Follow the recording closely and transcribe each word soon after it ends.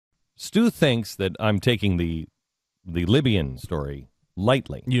Stu thinks that I'm taking the Libyan story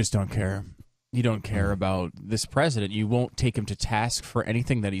lightly. You just don't care. You don't care about this president. You won't take him to task for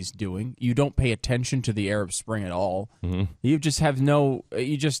anything that he's doing. You don't pay attention to the Arab Spring at all. Mm-hmm. You just have no.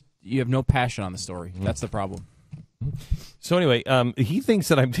 You have no passion on the story. Mm-hmm. That's the problem. So anyway, he thinks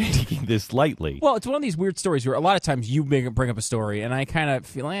that I'm taking this lightly. Well, it's one of these weird stories where a lot of times you bring up a story, and I kind of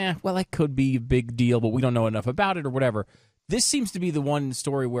feel, well, that could be a big deal, but we don't know enough about it or whatever. This seems to be the one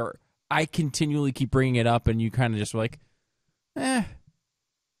story where I continually keep bringing it up, and you kind of just like,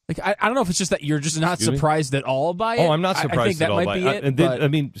 Like, I don't know if it's just that you're just not surprised at all by it. Oh, I'm not surprised I at all by it. I think that might be it. I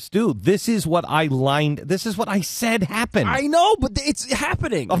mean, Stu, this is what this is what I said happened. I know, but it's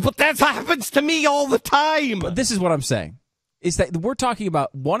happening. Oh, but that happens to me all the time. But this is what I'm saying, is that we're talking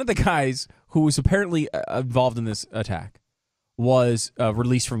about one of the guys who was apparently involved in this attack was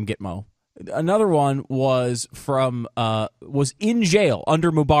released from Gitmo. Another one was in jail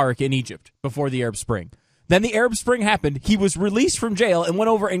under Mubarak in Egypt before the Arab Spring. Then the Arab Spring happened. He was released from jail and went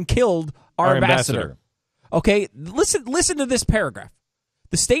over and killed our ambassador. Okay, listen to this paragraph.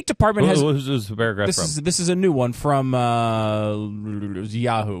 The State Department has... Who's this paragraph from? This is a new one from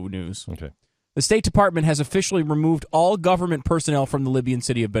Yahoo News. Okay. The State Department has officially removed all government personnel from the Libyan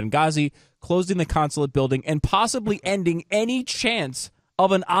city of Benghazi, closing the consulate building, and possibly ending any chance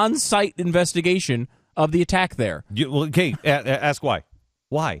of an on-site investigation of the attack there. Okay, ask why.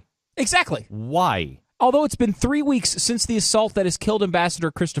 Why? Exactly. Why? Although it's been 3 weeks since the assault that has killed Ambassador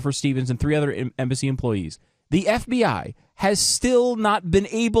Christopher Stevens and 3 other embassy employees, the FBI has still not been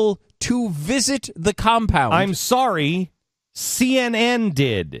able to visit the compound. I'm sorry, CNN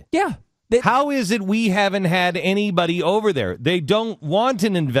did. Yeah. How is it we haven't had anybody over there? They don't want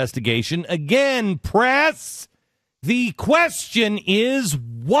an investigation. Again, press. The question is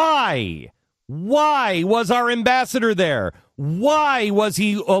why? Why was our ambassador there? Why was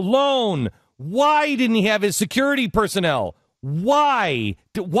he alone? Why didn't he have his security personnel? Why?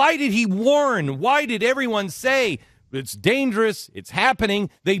 Why did he warn? Why did everyone say it's dangerous, it's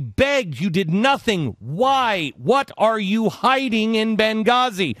happening? They begged, you did nothing. Why? What are you hiding in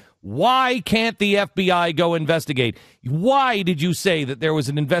Benghazi? Why can't the FBI go investigate? Why did you say that there was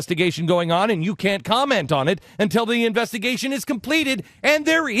an investigation going on and you can't comment on it until the investigation is completed? And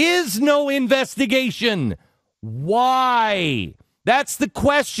there is no investigation. Why? That's the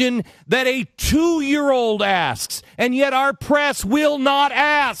question that a 2-year-old asks, and yet our press will not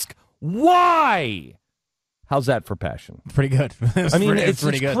ask. Why? How's that for passion? Pretty good. I mean, it's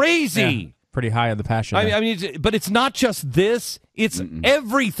crazy. Yeah, pretty high on the passion. I mean, but it's not just this. It's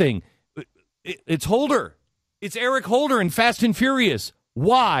everything. It's Holder. It's Eric Holder in Fast and Furious.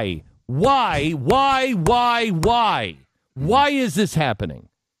 Why? Why? Why? Why? Why? Why is this happening?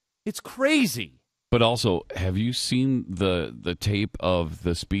 It's crazy. But also, have you seen the tape of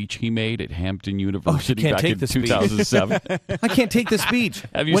the speech he made at Hampton University back in 2007? I can't take the speech.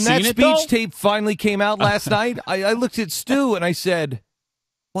 Have you when seen that it, speech though? tape finally came out last night, I looked at Stu and I said,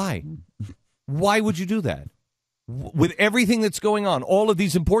 why? Why would you do that? With everything that's going on, all of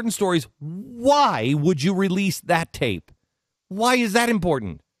these important stories, why would you release that tape? Why is that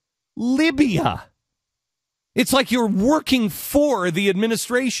important? Libya. It's like you're working for the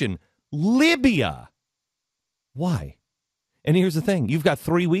administration. Libya. Why? And here's the thing. You've got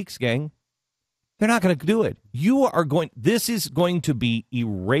 3 weeks, gang. They're not going to do it. This is going to be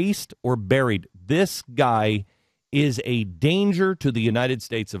erased or buried. This guy is a danger to the United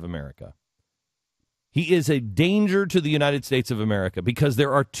States of America. He is a danger to the United States of America because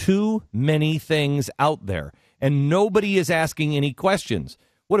there are too many things out there and nobody is asking any questions.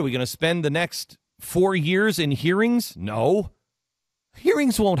 What are we going to spend the next 4 years in hearings? No.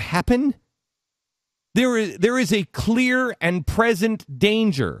 Hearings won't happen. There is a clear and present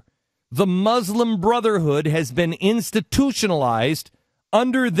danger. The Muslim Brotherhood has been institutionalized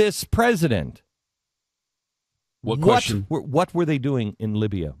under this president. What question? What were they doing in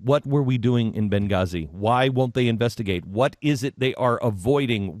Libya? What were we doing in Benghazi? Why won't they investigate? What is it they are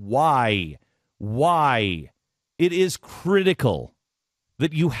avoiding? Why? Why? It is critical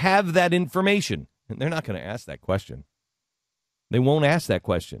that you have that information. And they're not going to ask that question. They won't ask that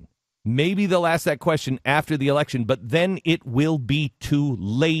question. Maybe they'll ask that question after the election, but then it will be too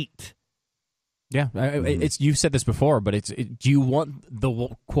late. Yeah, you've said this before, but do you want the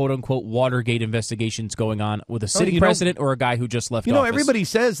quote-unquote Watergate investigations going on with a sitting president or a guy who just left office? Everybody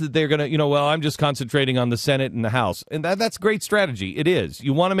says that they're going to, well, I'm just concentrating on the Senate and the House. And that's great strategy. It is.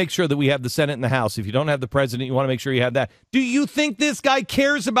 You want to make sure that we have the Senate and the House. If you don't have the president, you want to make sure you have that. Do you think this guy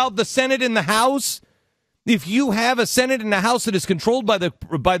cares about the Senate and the House? If you have a Senate and a House that is controlled by the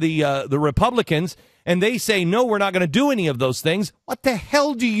Republicans, and they say, no, we're not going to do any of those things, what the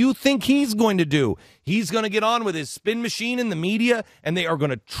hell do you think he's going to do? He's going to get on with his spin machine in the media, and they are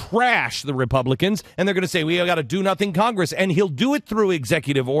going to trash the Republicans, and they're going to say, we got to do nothing Congress, and he'll do it through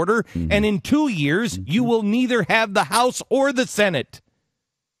executive order, and in 2 years, you will neither have the House or the Senate.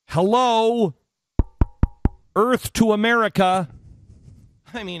 Hello? Earth to America.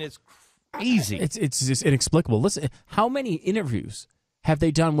 I mean, it's crazy. It's just inexplicable. Listen, how many interviews have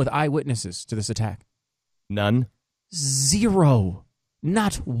they done with eyewitnesses to this attack? None. 0.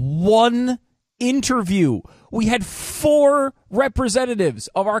 Not one interview. We had 4 representatives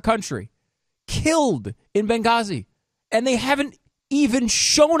of our country killed in Benghazi, and they haven't even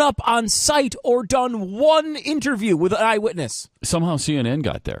shown up on site or done one interview with an eyewitness. Somehow CNN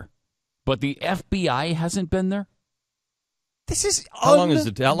got there, but the FBI hasn't been there. This is how long is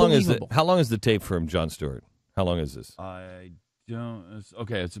the tape from Jon Stewart? How long is this? I don't.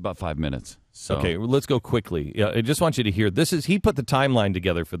 Okay, it's about 5 minutes. So. Okay, well, let's go quickly. I just want you to hear. He put the timeline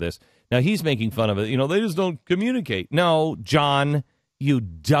together for this. Now he's making fun of it. They just don't communicate. No, John, you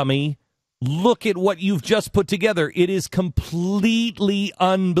dummy. Look at what you've just put together. It is completely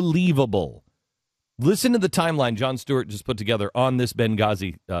unbelievable. Listen to the timeline Jon Stewart just put together on this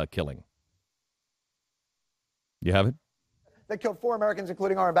Benghazi killing. You have it? They killed 4 Americans,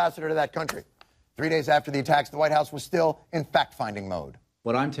 including our ambassador to that country. 3 days after the attacks, the White House was still in fact-finding mode.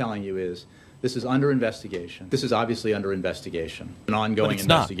 What I'm telling you is this is under investigation. This is obviously under investigation. An ongoing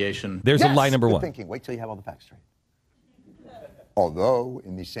investigation. Not. There's a lie number 1. Thinking. Wait till you have all the facts straight. Although,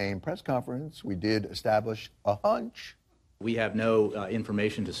 in the same press conference, we did establish a hunch. We have no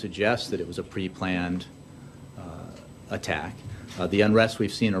information to suggest that it was a pre-planned attack. The unrest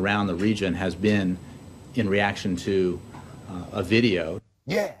we've seen around the region has been in reaction to a video.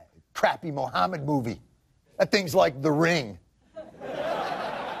 Yeah, crappy Mohammed movie. That thing's like The Ring.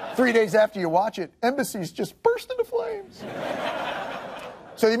 3 days after you watch it, embassies just burst into flames.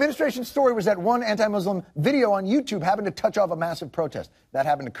 So the administration's story was that one anti-Muslim video on YouTube happened to touch off a massive protest. That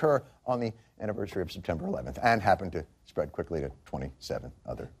happened to occur on the anniversary of September 11th and happened to spread quickly to 27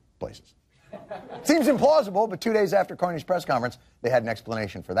 other places. Seems implausible, but 2 days after Carney's press conference, they had an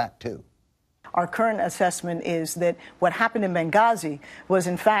explanation for that, too. Our current assessment is that what happened in Benghazi was,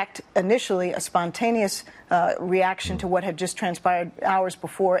 in fact, initially a spontaneous reaction to what had just transpired hours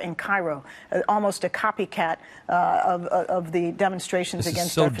before in Cairo, almost a copycat of the demonstrations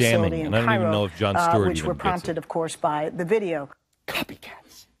against our facility in Cairo, I don't even know if Jon Stewart which were prompted, of course, by the video.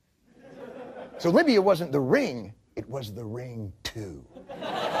 Copycats. So Libya wasn't The Ring, it was The Ring 2.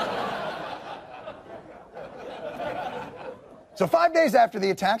 So 5 days after the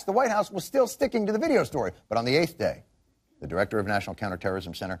attacks, the White House was still sticking to the video story. But on the 8th day, the director of National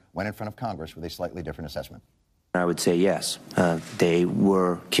Counterterrorism Center went in front of Congress with a slightly different assessment. I would say yes. They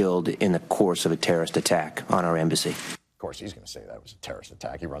were killed in the course of a terrorist attack on our embassy. Of course, he's going to say that was a terrorist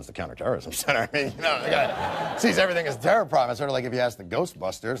attack. He runs the Counterterrorism Center. I mean, the guy sees everything as a terror problem. It's sort of like if you ask the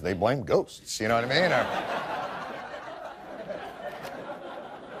Ghostbusters, they blame ghosts. You know what I mean? Or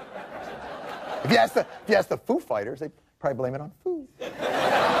if you ask the Foo Fighters, they probably blame it on food.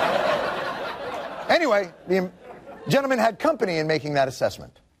 Anyway, the gentleman had company in making that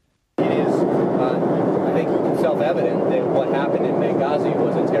assessment. It is, I think, self-evident that what happened in Benghazi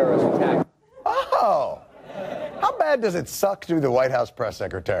was a terrorist attack. Oh! How bad does it suck to be the White House press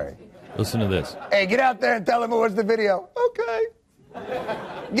secretary? Listen to this. Hey, get out there and tell them it was the video. Okay.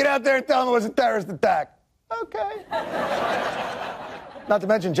 Get out there and tell them it was a terrorist attack. Okay. Not to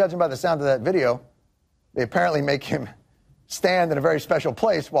mention, judging by the sound of that video, they apparently make him stand in a very special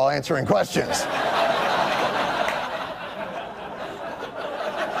place while answering questions.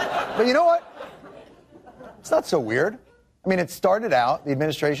 But you know what? It's not so weird. I mean, it started out, the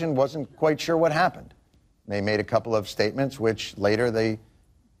administration wasn't quite sure what happened. They made a couple of statements which later they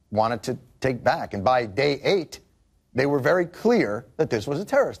wanted to take back. And by day 8, they were very clear that this was a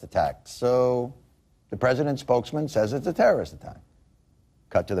terrorist attack. So the president's spokesman says it's a terrorist attack.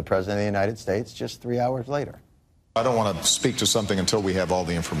 Cut to the president of the United States just 3 hours later. I don't want to speak to something until we have all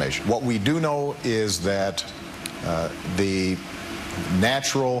the information. What we do know is that the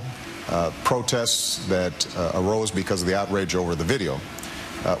natural protests that arose because of the outrage over the video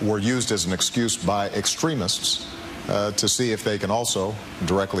were used as an excuse by extremists to see if they can also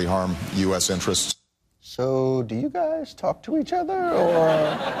directly harm U.S. interests. So do you guys talk to each other, or...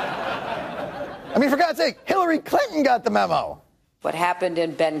 I mean, for God's sake, Hillary Clinton got the memo. What happened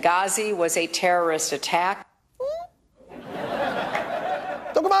in Benghazi was a terrorist attack.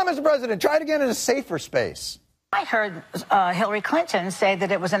 So come on, Mr. President, try it again in a safer space. I heard Hillary Clinton say that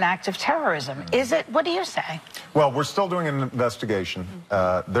it was an act of terrorism. Is it? What do you say? Well, we're still doing an investigation.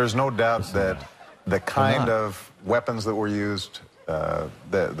 There's no doubt that the kind of weapons that were used,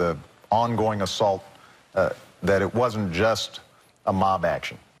 the ongoing assault, that it wasn't just a mob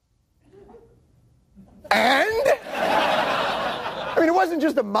action. And? I mean, it wasn't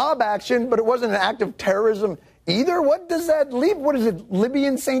just a mob action, but it wasn't an act of terrorism either. What does that leave? What is it,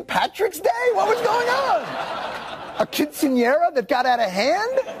 Libyan St. Patrick's Day? What was going on? A quinceañera that got out of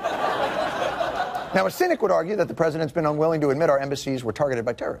hand? Now, a cynic would argue that the president's been unwilling to admit our embassies were targeted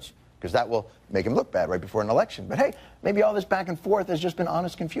by terrorists, because that will make him look bad right before an election. But hey, maybe all this back and forth has just been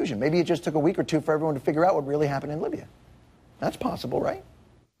honest confusion. Maybe it just took a week or two for everyone to figure out what really happened in Libya. That's possible, right?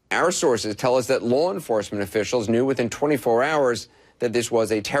 Our sources tell us that law enforcement officials knew within 24 hours that this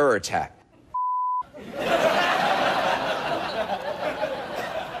was a terror attack.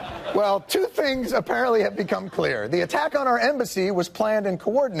 Well, two things apparently have become clear. The attack on our embassy was planned and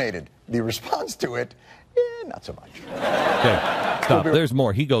coordinated. The response to it, not so much. Okay, stop. There's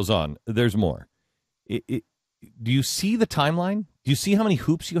more. He goes on. There's more. Do you see the timeline? Do you see how many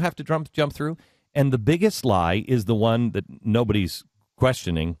hoops you have to jump through? And the biggest lie is the one that nobody's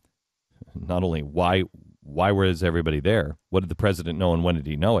questioning. Not only why was everybody there? What did the president know and when did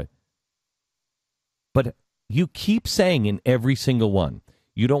he know it? But you keep saying in every single one,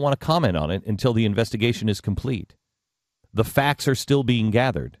 you don't want to comment on it until the investigation is complete. The facts are still being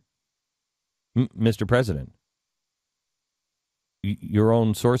gathered. Mr. President, your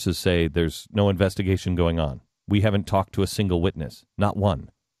own sources say there's no investigation going on. We haven't talked to a single witness, not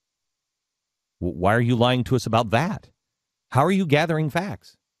one. Why are you lying to us about that? How are you gathering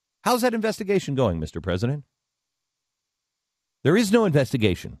facts? How's that investigation going, Mr. President? There is no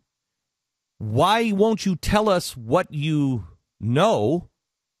investigation. Why won't you tell us what you know?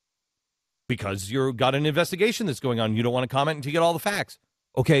 Because you've got an investigation that's going on. You don't want to comment until you get all the facts.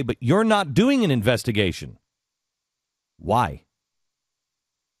 Okay, but you're not doing an investigation. Why?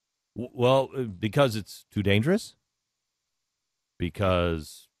 Well, because it's too dangerous?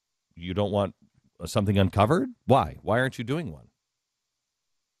 Because you don't want something uncovered? Why? Why aren't you doing one?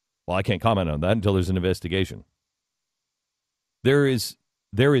 Well, I can't comment on that until there's an investigation. There is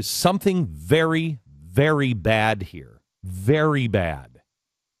something very, very bad here. Very bad.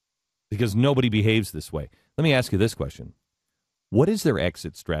 Because nobody behaves this way. Let me ask you this question. What is their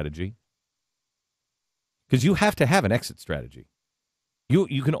exit strategy? Because you have to have an exit strategy.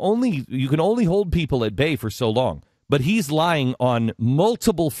 You can only hold people at bay for so long. But he's lying on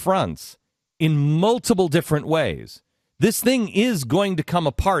multiple fronts in multiple different ways. This thing is going to come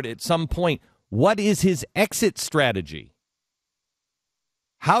apart at some point. What is his exit strategy?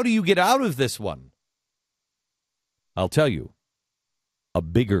 How do you get out of this one? I'll tell you. A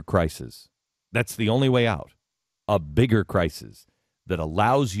bigger crisis. That's the only way out. A bigger crisis that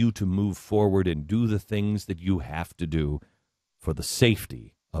allows you to move forward and do the things that you have to do for the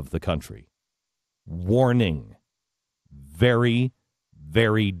safety of the country. Warning. Very,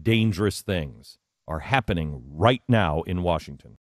 very dangerous things are happening right now in Washington.